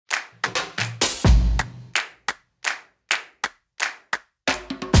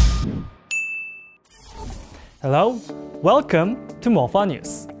Hello, welcome to MOFA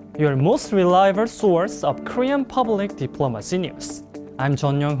News, your most reliable source of Korean public diplomacy news. I'm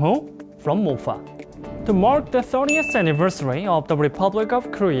Chung Eui-yong from MOFA. To mark the 30th anniversary of the Republic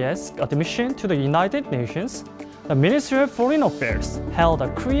of Korea's admission to the United Nations, the Ministry of Foreign Affairs held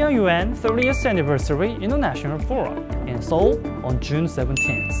a Korea-UN 30th Anniversary International Forum in Seoul on June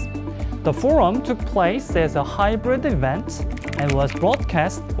 17th. The forum took place as a hybrid event and was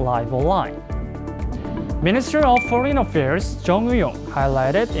broadcast live online. Minister of Foreign Affairs Chung Eui-yong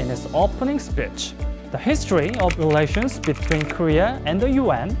highlighted in his opening speech, the history of relations between Korea and the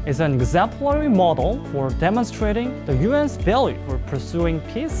UN is an exemplary model for demonstrating the UN's value for pursuing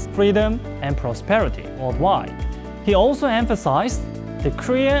peace, freedom, and prosperity worldwide. He also emphasized that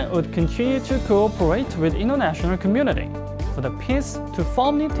Korea would continue to cooperate with the international community for the peace to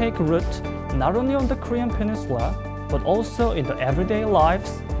firmly take root not only on the Korean peninsula, but also in the everyday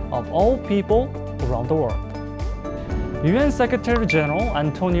lives of all people around the world. UN Secretary General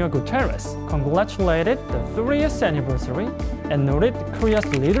Antonio Guterres congratulated the 30th anniversary and noted Korea's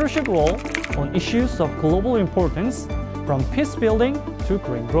leadership role on issues of global importance, from peace building to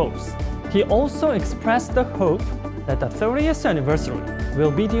green growth. He also expressed the hope that the 30th anniversary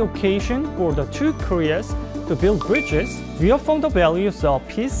will be the occasion for the two Koreas to build bridges, reaffirm the values of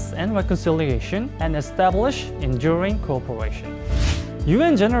peace and reconciliation, and establish enduring cooperation.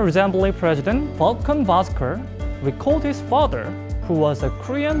 UN General Assembly President Volkan Bozkır recalled his father, who was a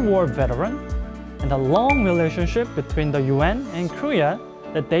Korean War veteran, and a long relationship between the UN and Korea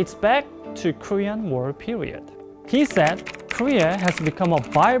that dates back to Korean War period. He said, Korea has become a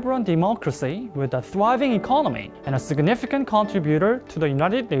vibrant democracy with a thriving economy and a significant contributor to the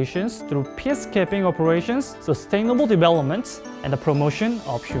United Nations through peacekeeping operations, sustainable development, and the promotion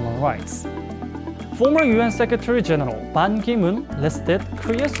of human rights. Former UN Secretary General Ban Ki-moon listed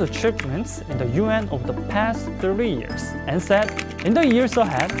Korea's achievements in the UN over the past 30 years and said, in the years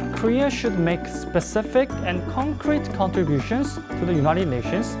ahead, Korea should make specific and concrete contributions to the United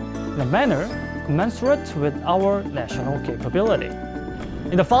Nations in a manner commensurate with our national capability.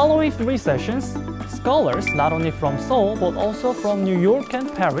 In the following three sessions, scholars not only from Seoul but also from New York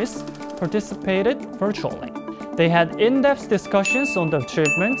and Paris participated virtually. They had in-depth discussions on the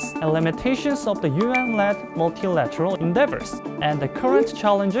achievements and limitations of the UN-led multilateral endeavors and the current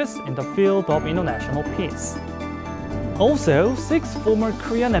challenges in the field of international peace. Also, 6 former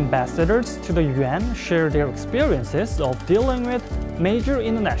Korean ambassadors to the UN shared their experiences of dealing with major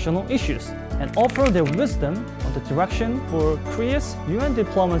international issues and offered their wisdom on the direction for Korea's UN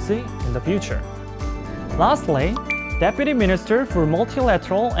diplomacy in the future. Lastly, Deputy Minister for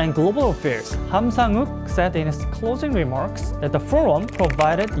Multilateral and Global Affairs Ham Sang-wook said in his closing remarks that the forum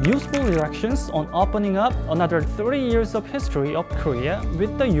provided useful directions on opening up another 30 years of history of Korea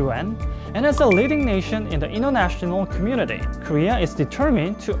with the UN, and as a leading nation in the international community, Korea is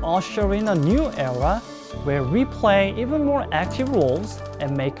determined to usher in a new era where we play even more active roles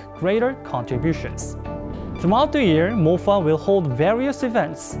and make greater contributions. Throughout the year, MOFA will hold various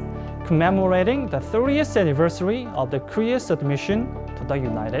events commemorating the 30th anniversary of the Korea's admission to the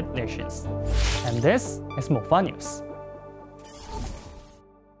United Nations. And this is MOFA News.